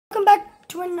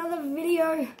to another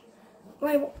video.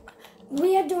 Wait,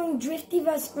 we are doing Drifty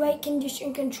vs Great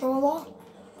Condition Controller.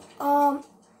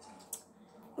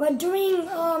 We're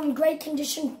doing Great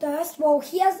Condition first. Well,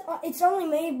 it's only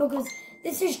me because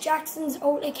this is Jackson's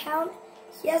old account.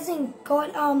 He hasn't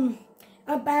got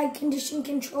a bad condition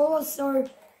controller, so,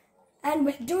 and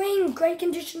we're doing Great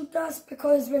Condition first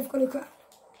because we've got a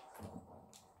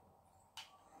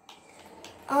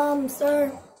crown.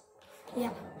 So,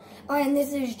 yeah. Oh, and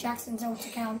this is Jackson's old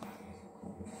account.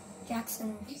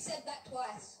 Jackson. You said that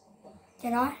twice.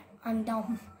 Did I? I'm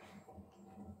dumb.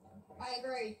 I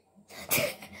agree.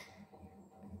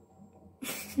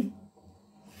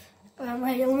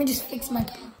 Wait, let me just fix my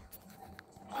car.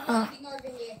 Over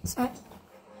here. So,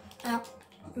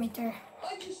 me too.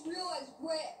 I just realised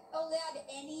we're allowed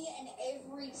any and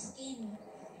every skin.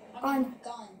 I mean,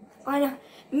 gun. I know.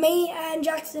 Me and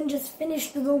Jackson just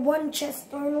finished the one chest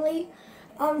only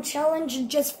challenge and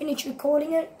just finished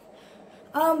recording it.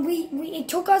 It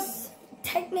took us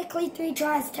technically 3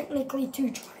 tries, technically 2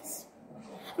 tries.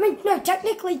 I mean, no,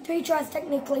 technically 3 tries,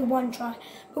 technically 1 try.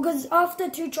 Because after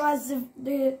 2 tries,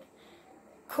 the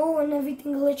call and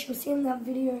everything glitch, you'll see in that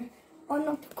video. Oh,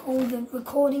 not the call, the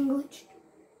recording glitch.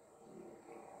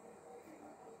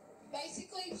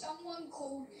 Basically, someone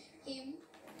called him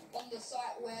on the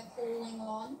site we're calling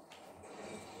on.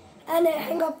 And it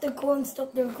hung up the call and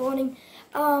stopped the recording.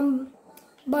 And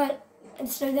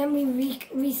so then we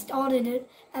restarted it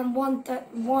and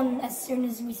won as soon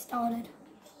as we started.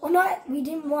 Well, no, we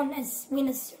didn't win as soon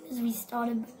as we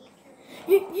started.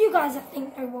 But you guys, I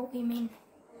think, know what we mean.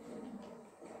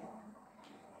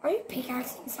 Are you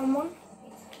pickaxing someone?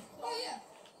 Oh yeah.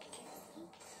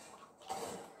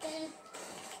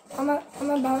 I'm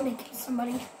about to kill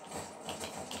somebody.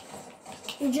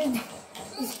 You just.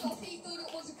 First off, he thought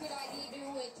it was a good idea to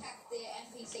attack the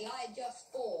NPC. I just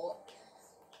thought.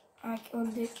 I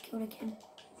killed a kid.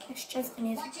 Next chest in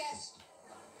his. My chest.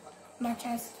 My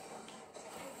chest.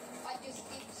 I just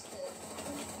fixed it.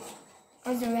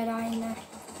 There's a red eye in there.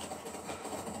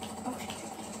 Oh shit.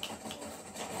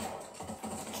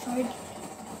 Sorry.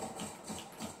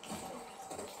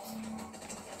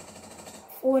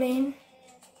 14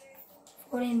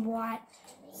 white.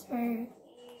 So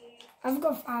I've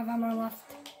got 5 ammo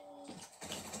left.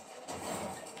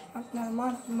 Oh, never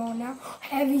mind, more now.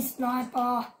 Heavy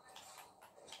sniper.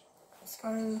 Let's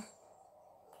go.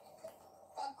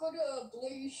 I've got a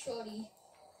blue shotty.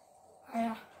 Oh,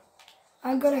 yeah.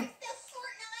 I got a. The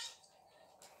Fortnite.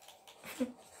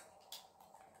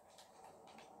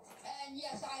 And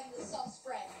yes, I am the sus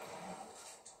friend.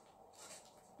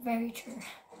 Very true.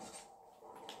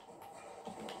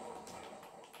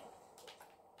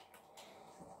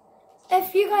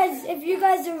 If you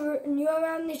guys are new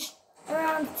around this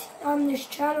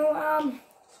channel,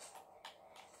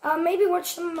 maybe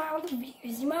watch some of my other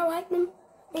videos. You might like them,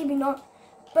 maybe not.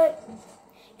 But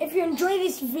if you enjoy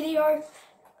this video,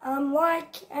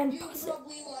 like and you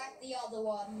probably like the other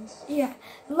ones. Yeah,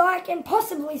 like and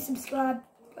possibly subscribe.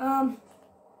 You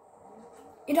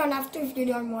don't have to if you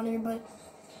don't want to, but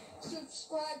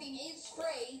subscribing is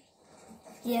free.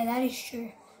 Yeah, that is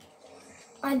true.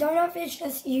 I don't know if it's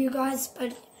just you guys,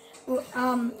 but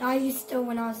I used to,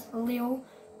 when I was little,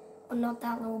 well, not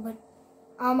that little, but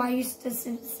I used to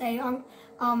say say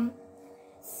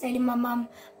to my mum,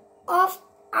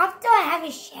 after I have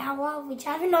a shower, which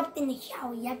I haven't hopped in the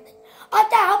shower yet, but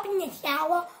after I hop in the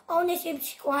shower, I want to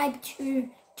subscribe to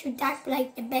Dak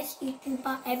Blake, the best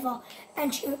YouTuber ever,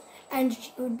 and she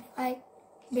would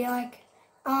be like,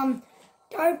 don't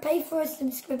pay for a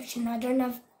subscription. I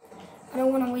don't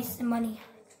want to waste the money.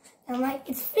 And I'm like,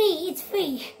 it's free.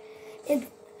 So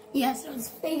it's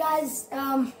free, guys.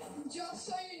 Just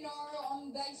so you know,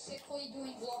 I'm basically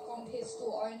doing lock on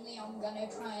pistol only. I'm gonna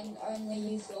try and only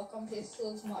use lock on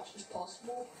pistol as much as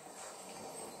possible.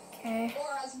 Okay.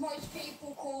 Or as most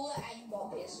people call it,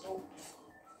 aimbot pistol.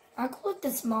 I call it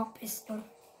the smart pistol.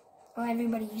 Or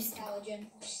everybody used to.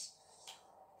 Intelligent.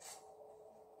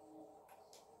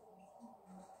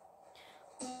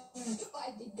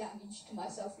 I did damage to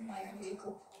myself in my own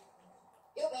vehicle.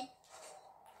 You win.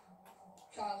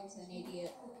 Charlie's an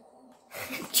idiot.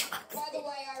 By the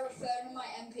way, I refer to my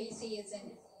NPC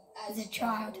as a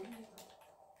child.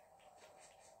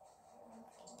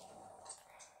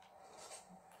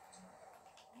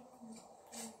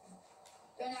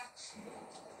 Don't act.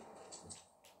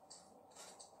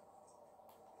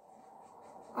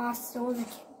 I saw the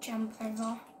kid jump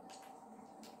over.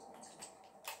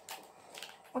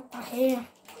 What the hell?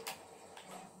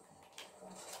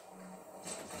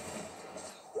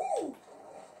 Woo!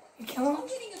 You kill him? I'm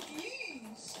getting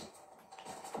abused.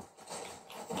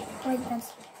 Wait,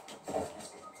 that's...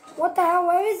 What the hell?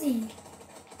 Where is he?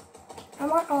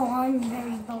 Am I? Oh, I'm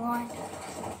very blind.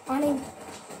 I need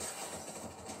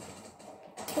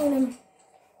to kill him.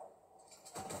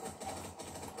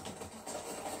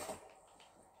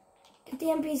 Get the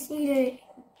NPC to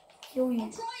kill you.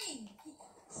 I'm trying.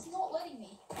 It's not letting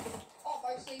me. Oh,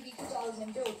 mostly because I was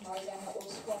in build mode and it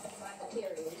was swapping my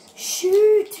materials.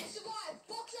 Shoot! Survive.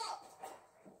 Box up.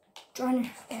 Trying to.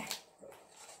 Yeah.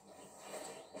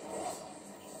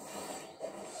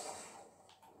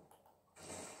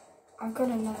 I've got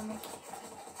another Mickey.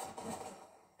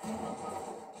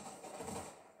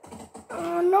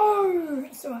 Oh no!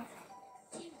 It's alright.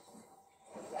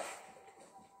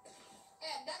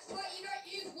 And that's why you don't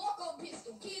use lock-on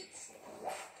pistol, kids.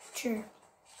 True.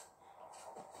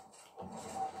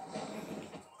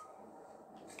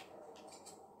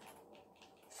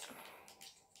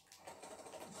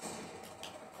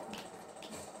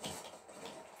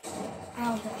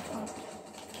 Ow, that fun.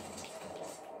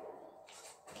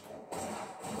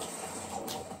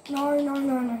 No.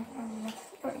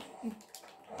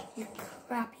 You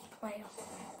crappy player.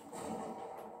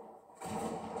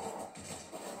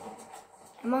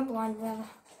 Am I blind there?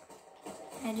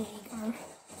 Where did he go?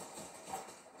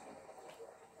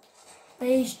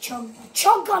 Please,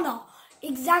 chug gunner!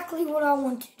 Exactly what I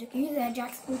wanted. You there,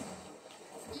 Jackson?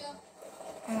 Yeah.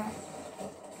 Alright.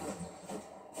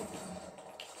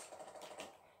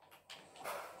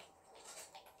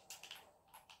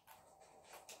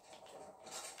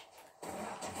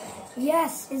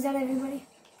 Yes, is that everybody?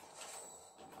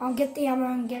 I'll get the ammo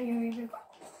and get you everybody.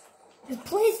 Just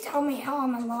please tell me how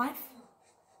I'm alive.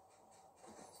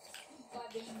 By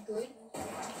being good.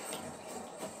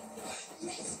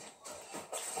 Yes.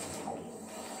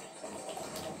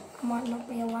 I might not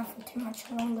be alive for too much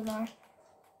longer though.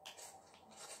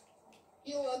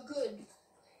 You are good.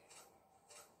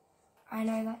 I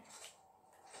know that.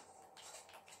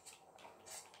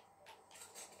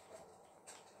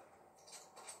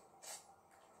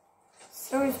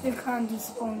 So if the car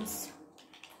despawns.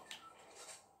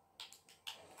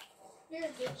 You're a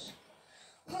bitch.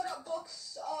 Put a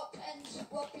box up and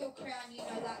swap your crown, you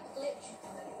know that glitch.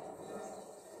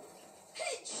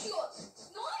 Headshots!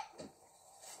 Snipe!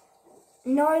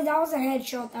 No, that was a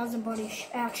headshot. That was a body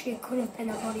shot. Actually, it could have been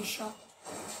a body shot.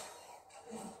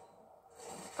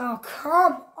 Oh,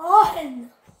 come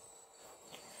on!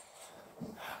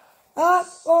 Well,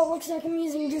 it looks like I'm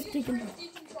using drifty control.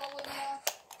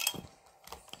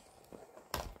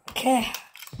 Okay.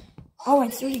 Oh,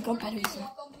 it's really got better.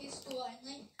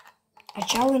 A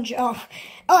challenge. Oh,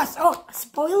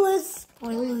 spoilers.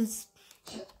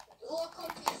 Lock on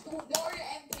pistol, no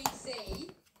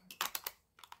NPC.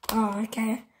 Oh,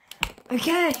 okay. No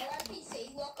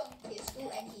NPC, lock on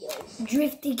pistol and heals.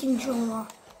 Drifty controller.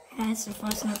 Yeah, it's the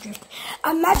first not drift.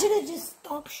 Imagine it just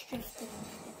stops drifting.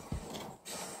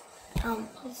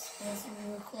 Let's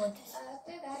record this.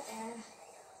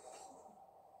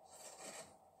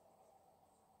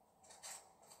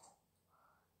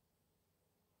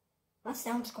 My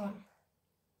sound's gone.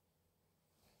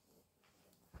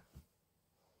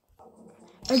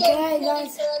 Okay,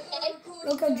 guys.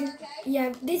 Look at drift.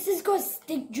 Yeah, this has got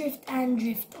stick drift and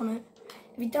drift on it.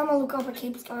 Every time I look up, it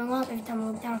keeps going up. Every time I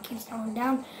look down, it keeps going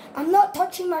down. I'm not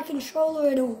touching my controller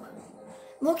at all.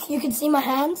 Look, you can see my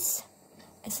hands.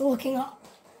 It's looking up.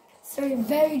 So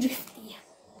very drifty.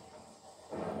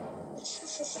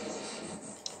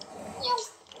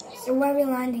 So where are we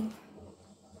landing?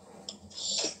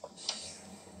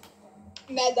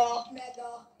 Meta.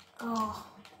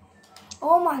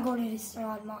 Oh my god, it is so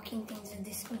hard marking things with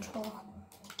this controller.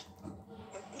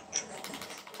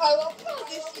 I love how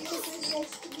this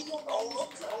used to be on the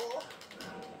controller.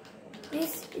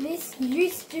 This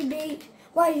used to be...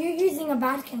 Well, you're using a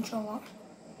bad controller.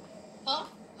 Huh?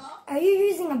 Are you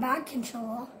using a bad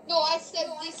controller? No, I said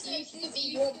this used to be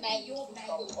your main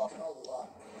controller.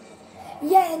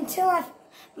 Yeah, until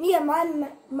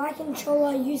my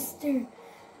controller used to...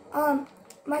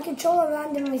 my controller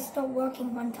randomly stopped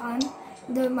working one time.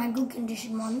 My good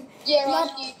condition one. Yeah,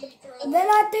 then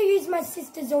I had to use my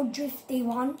sister's old drifty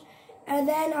one. And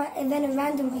then it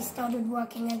randomly started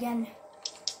working again.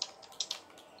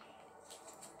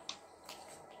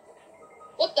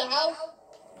 What the hell?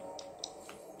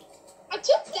 I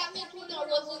took damage when I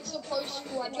wasn't supposed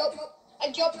to.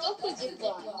 I jumped up a zip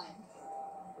line.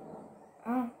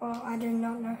 Oh, well, I do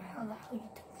not know how the hell you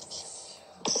did this.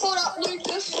 Hold up,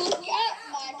 Lucas, look at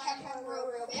my camera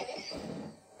real quick.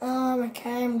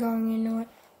 Okay, I'm going into it.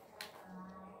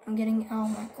 I'm getting, oh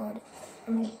my god.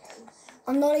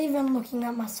 I'm not even looking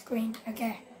at my screen.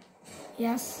 Okay.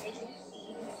 Yes.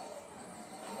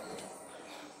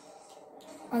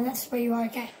 Oh, that's where you are.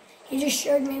 Okay. He just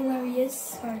showed me where he is,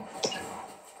 so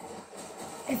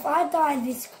if I die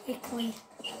this quickly,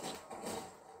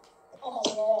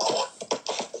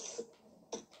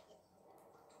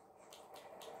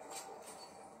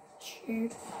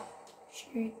 shoot.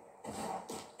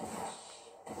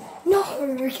 No,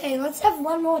 okay, let's have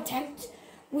one more attempt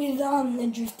with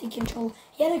the drifty control.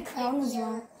 He had a crown as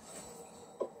well.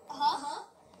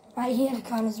 Right, he had a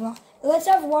crown as well. Let's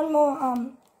have one more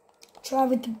try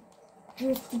with the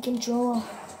drifty controller.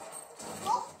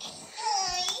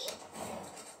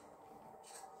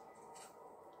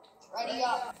 Ready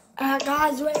up.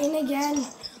 Guys, we're in again.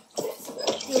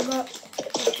 We've got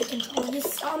drifty controller.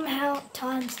 This somehow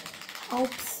times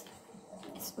helps.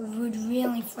 This would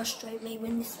really frustrate me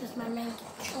when this was my main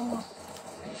controller.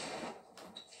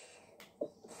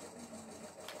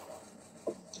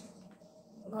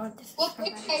 God, this is so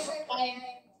bad.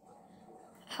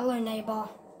 Hello, neighbor.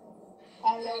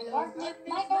 Hello,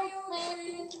 my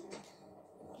girlfriend.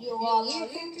 You are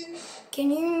looking.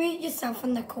 Can you mute yourself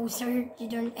on the call so you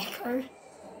don't echo?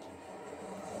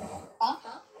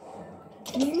 Huh?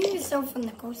 Can you mute yourself on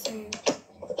the call so you...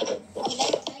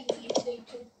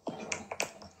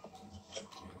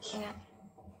 Yeah.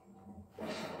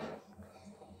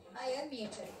 I am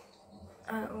muted.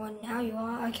 Well, now you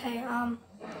are. Okay,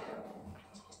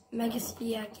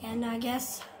 Megasphere again, I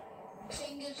guess.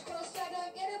 Fingers crossed I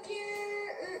don't get abused.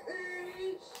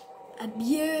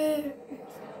 Abuse.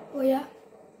 Oh, yeah.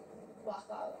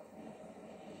 Wow.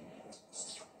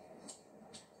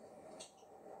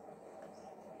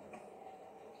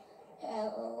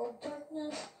 Hello,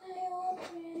 darkness, my old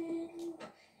friend.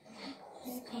 I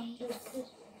come to kiss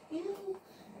you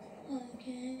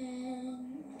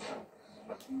again.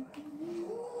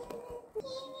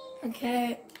 Okay.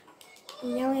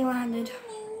 Nearly landed.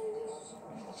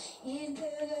 Into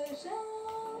the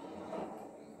sound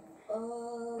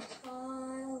of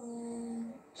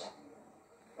silence.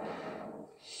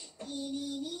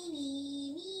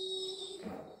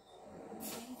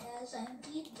 Some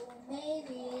people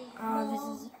maybe. Oh, this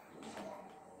is...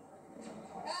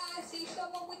 I see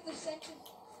someone with the sentinel.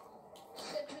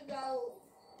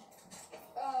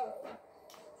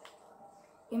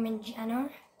 You mean Jenna?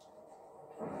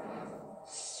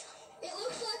 It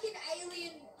looks like an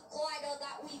alien glider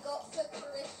that we got for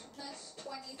Christmas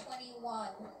 2021.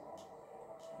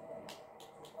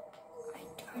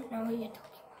 I don't know what you're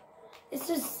talking about. This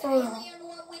is so... Alien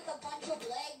one with a bunch of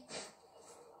legs.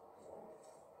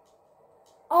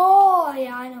 Oh,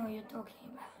 yeah, I know what you're talking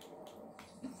about.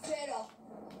 Better.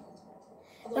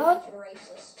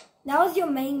 That was your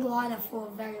main glider for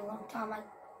a very long time.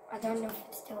 I don't know if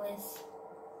it still is.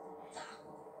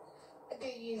 I do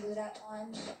use it at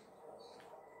times.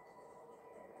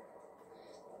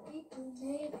 People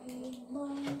maybe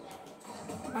mine.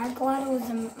 My glider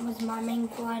was my main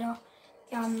glider.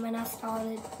 When I first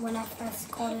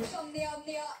got it.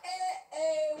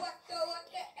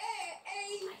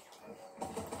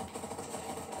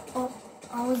 Oh,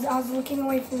 I was looking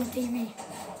away from the TV.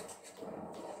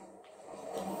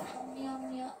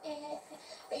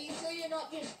 Are you sure you're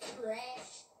not just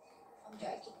trash? I'm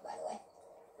joking, by the way.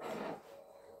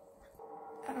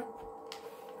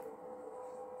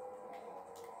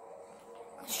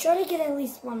 Let's try to get at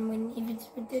least one win if it's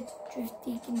with the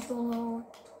drifty controller.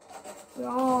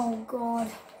 Oh god.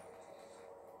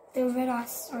 The red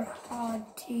eye's so hard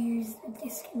to use with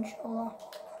this controller.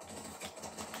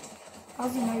 I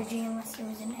was an OG unless there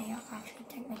was an AI. Actually,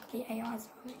 technically AI is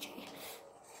an OG.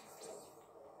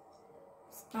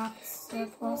 Stop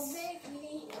surplus.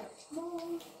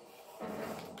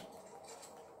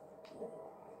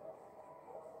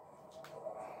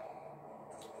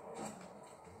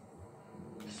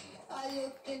 I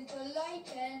looked into light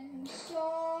and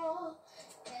saw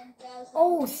 10,000.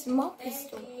 Oh, small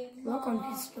pistol. Lock on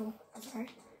pistol. I'm sorry.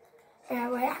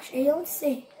 Alright, wait, actually, let's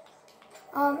see.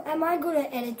 Am I good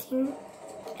at editing?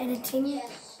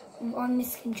 Yes. On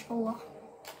this controller?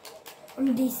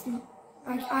 I'm decent.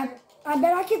 I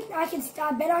bet I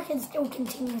can still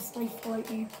continuously float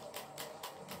you.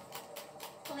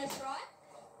 Wanna try?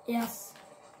 Yes.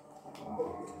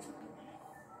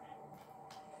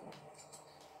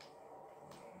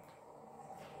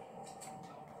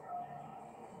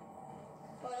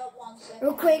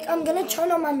 Real quick, I'm gonna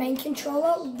turn on my main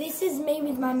controller. This is me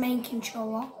with my main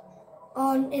controller.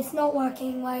 It's not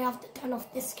working. I have to turn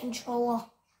off this controller.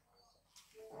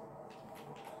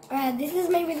 Alright, this is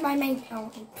me with my main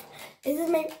controller. This is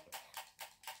me.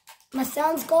 My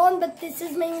sound's gone, but this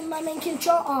is me with my main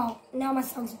controller. Oh, now my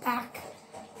sound's back.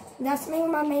 That's me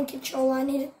with my main controller. I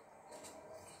need it.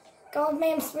 God,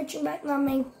 man, I'm switching back not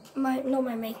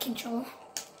my main controller.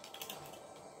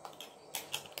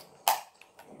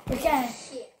 Okay.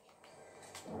 Shit.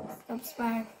 Stop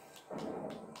swearing.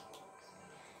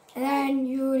 And then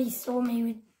you already saw me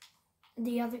with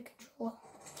the other controller.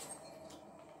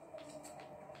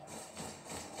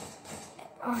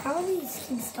 Oh, how are these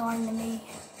kids dying to me?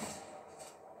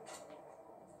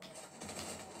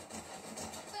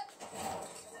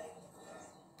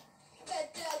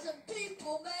 10,000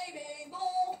 people, maybe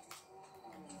more.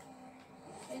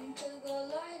 Into the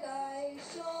light I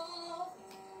saw.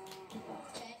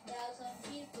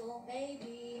 10,000 people,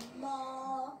 maybe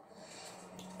more.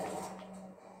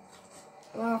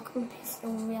 Welcome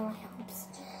pistol really helps.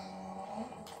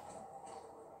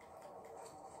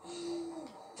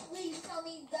 Please tell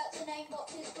me that's an aimbot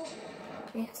pistol.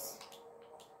 Yes.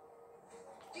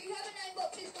 Do you have an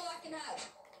aimbot pistol I can have?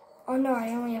 Oh no, I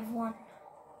only have one.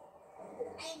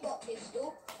 Aimbot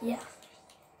pistol? Yeah.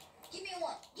 Give me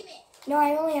one. Give me it. No,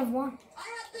 I only have one. I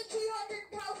have the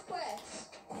 200 health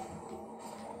quest.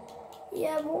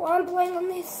 Yeah, but I'm playing on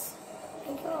this.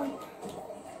 Thank God.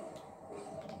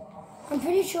 I'm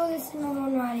pretty sure there's another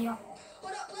one right here.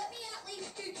 Hold up, let me at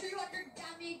least do 200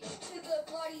 damage to the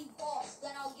bloody boss,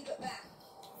 then I'll give it back.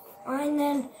 And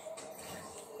then,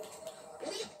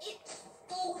 With its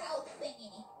full health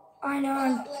thingy. I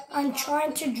know, I'm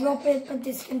trying to drop it, but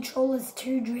this controller's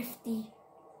too drifty.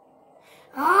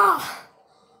 Ah!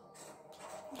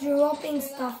 Dropping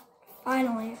stuff,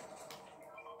 finally.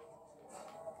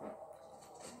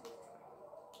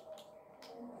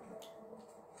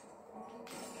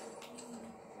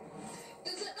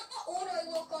 Does it not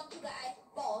auto-lock onto the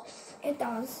boss? It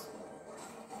does.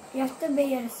 You have to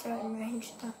be at a certain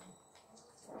range though.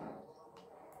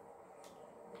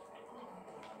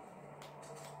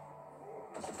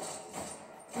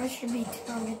 That should be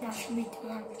 200, that should be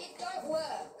 200. It don't work.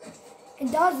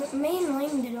 It does, me and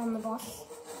Liam did on the boss.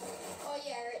 Oh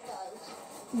yeah, it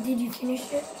does. Did you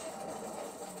finish it?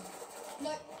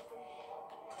 Nope.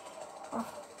 Oh.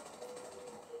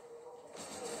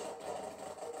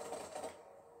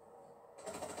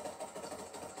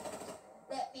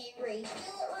 Let me refill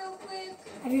it real quick.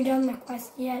 Have you done the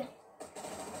quest yet?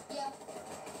 Yeah.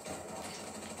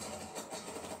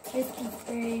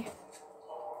 53.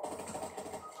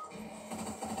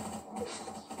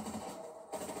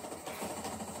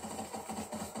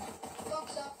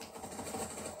 Box up.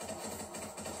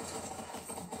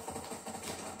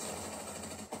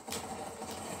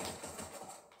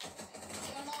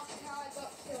 Don't ask how I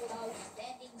got killed. I was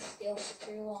standing still for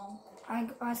too long.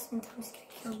 I sometimes get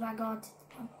killed by guards.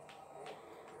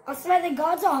 I swear the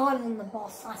guards are harder than the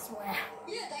boss, I swear.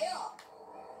 Yeah, they are.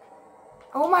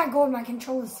 Oh my god, my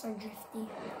controller's so drifty.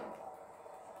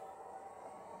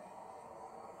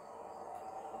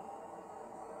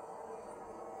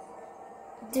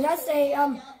 Did I say,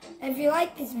 if you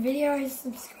like this video,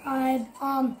 subscribe.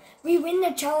 We win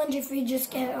the challenge if we just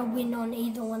get a win on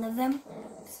either one of them.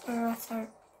 So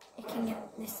you can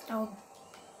get this dog.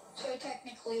 So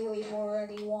technically we've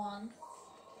already won.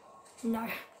 No,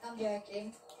 I'm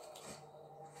joking.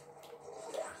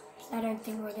 I don't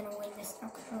think we're gonna win this,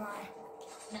 not gonna lie.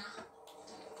 Nah.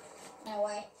 No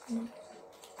way.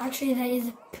 Actually, there is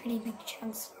a pretty big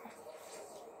chance.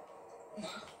 Nah.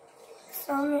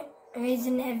 Some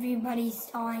reason everybody's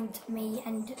dying to me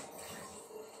and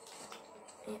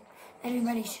yeah,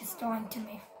 everybody's just dying to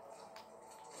me.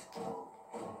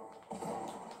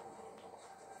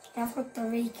 I've got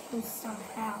 3 kills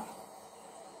somehow.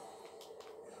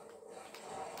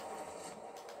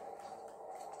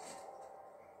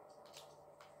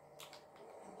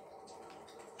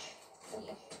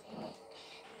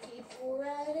 People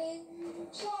writing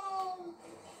songs.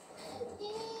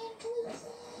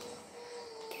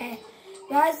 Okay,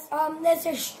 guys, there's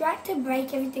a strat to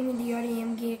break everything with the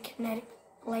ODM gear, kinetic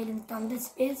blade and thunder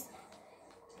spears.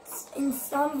 In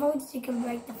some votes you can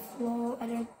break the floor.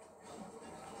 You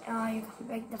can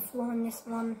break the floor in this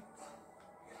one.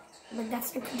 But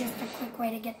that's just a quick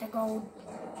way to get the gold.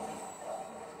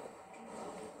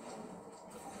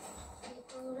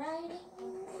 People writing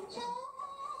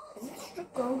songs. Is this the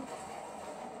gold?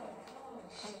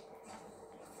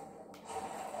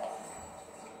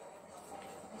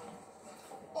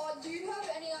 Oh, do you have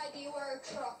any idea where a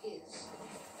truck is?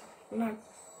 No.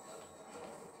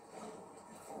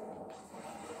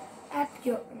 Up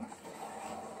your...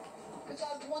 Because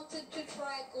I've wanted to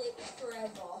try a glitch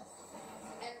forever.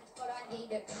 But I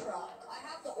need a truck. I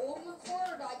have the ornament for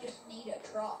it, I just need a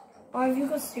truck. Oh, have you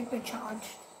got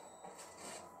supercharged?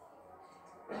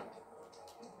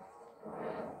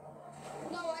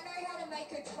 No, I know how to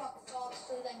make a truck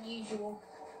faster than usual.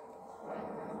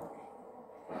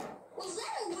 Was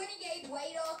that a renegade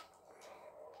waiter?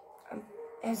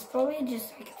 It's probably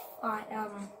just like a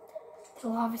the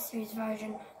Lava Series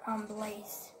version,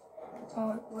 Blaze.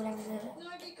 Or whatever the... No,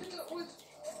 because it was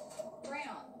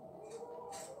brown.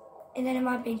 And then it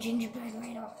might be Gingerbread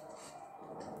Raider.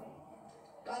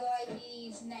 By the way,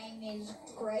 his name is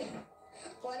Greate.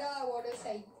 Why do I want to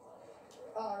say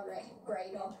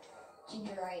Grater?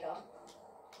 Gingerator.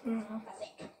 I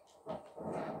think.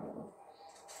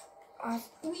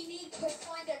 We need to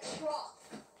find a truck.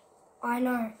 I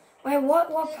know. Wait,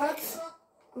 what perks?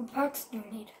 What perks do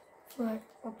we need?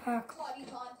 What perk? Party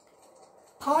time.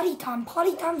 Party time.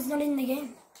 Party time's not in the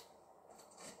game.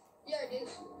 Yeah, it is.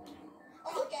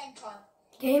 Oh, game time.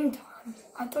 Game time.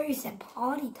 I thought you said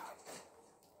party time.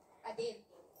 I did.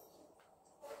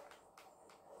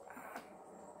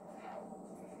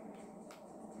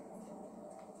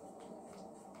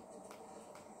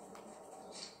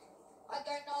 I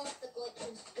don't know if the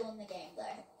glitch is still in the game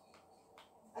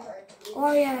though. I heard.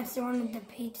 Oh yeah, it's the one with the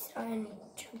pizza and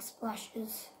chug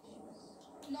splashes.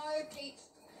 No, pizza.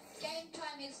 Game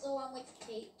time is the one with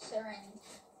pizza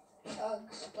and chug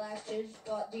splashes,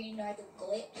 but do you know the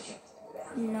glitch?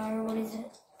 No, what is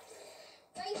it?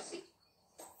 Basic.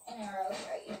 And I'll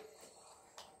show you.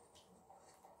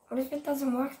 What if it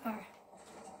doesn't work though?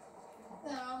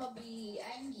 Then I'm gonna be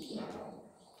angry.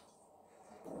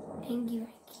 Angie.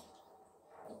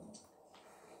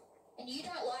 And you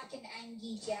don't like an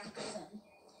Angie Jackson.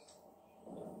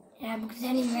 Yeah, because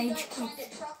any If you rage don't find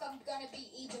quits. a truck, I'm gonna be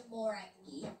even more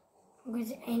angry.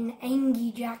 Because in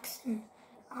Angie Jackson,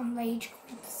 rage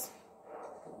quits.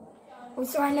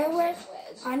 Also, I know where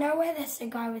there's a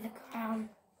guy with a crown.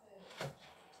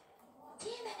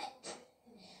 Damn it!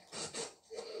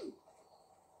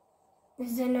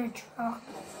 Is there no truck?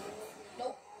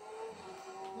 Nope.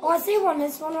 Oh, I see one.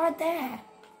 There's one right there.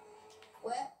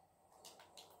 Where?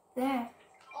 There.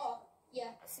 Oh,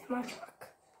 yeah. Semi truck.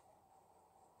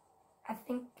 I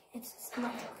think it's a semi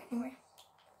truck anyway.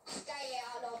 Stay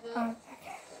out of it. Oh,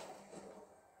 okay.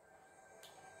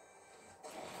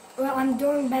 Well, I'm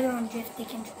doing better on drifty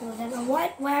controller than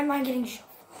what? Where am I getting shot?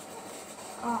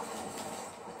 Oh,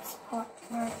 spot.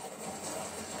 Where?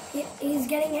 He's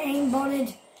getting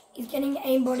aimbotted. He's getting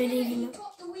aimbotted even. You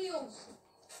popped the wheels.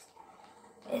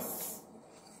 It's.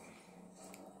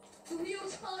 The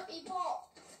wheels can't be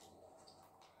popped.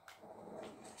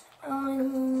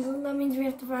 That means we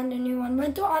have to find a new one.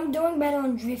 But I'm doing better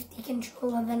on drifty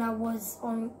controller than I was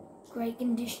on great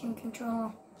condition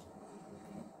controller.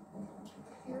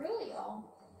 You really are.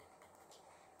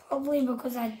 Probably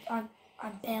because I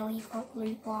barely got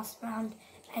loot last round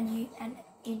and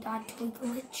you died to a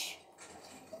glitch.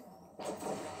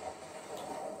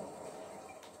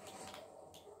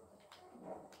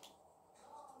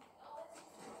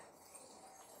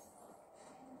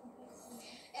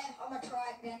 I'm gonna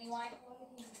try it anyway.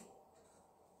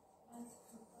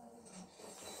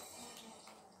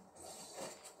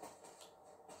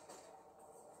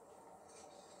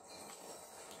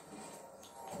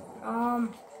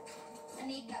 I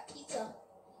need that pizza.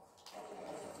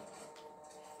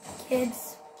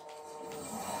 Kids.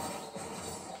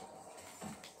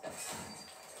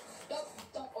 Nope,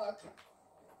 don't work.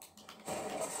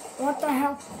 What the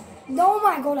hell? Oh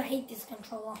my god, I hate this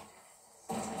controller.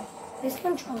 This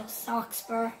controller sucks,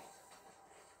 bro.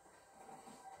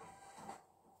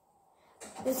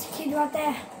 There's a kid right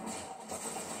there.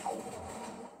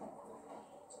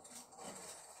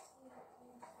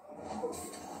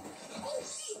 Oh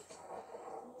shit!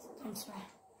 Don't swear.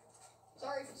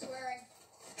 Sorry for swearing.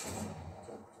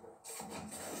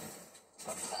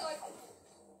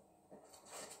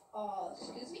 Hello.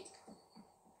 Excuse me?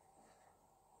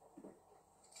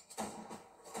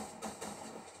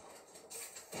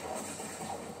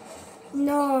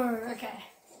 No, okay.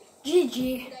 GG.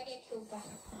 Did I get killed back?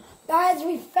 Guys,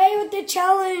 we failed the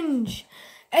challenge.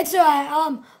 It's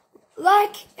alright.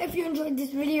 Like if you enjoyed this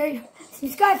video,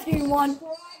 subscribe if you want,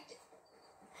 Subscribe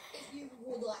if you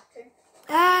would like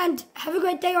to. and have a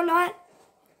great day or night.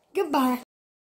 Goodbye.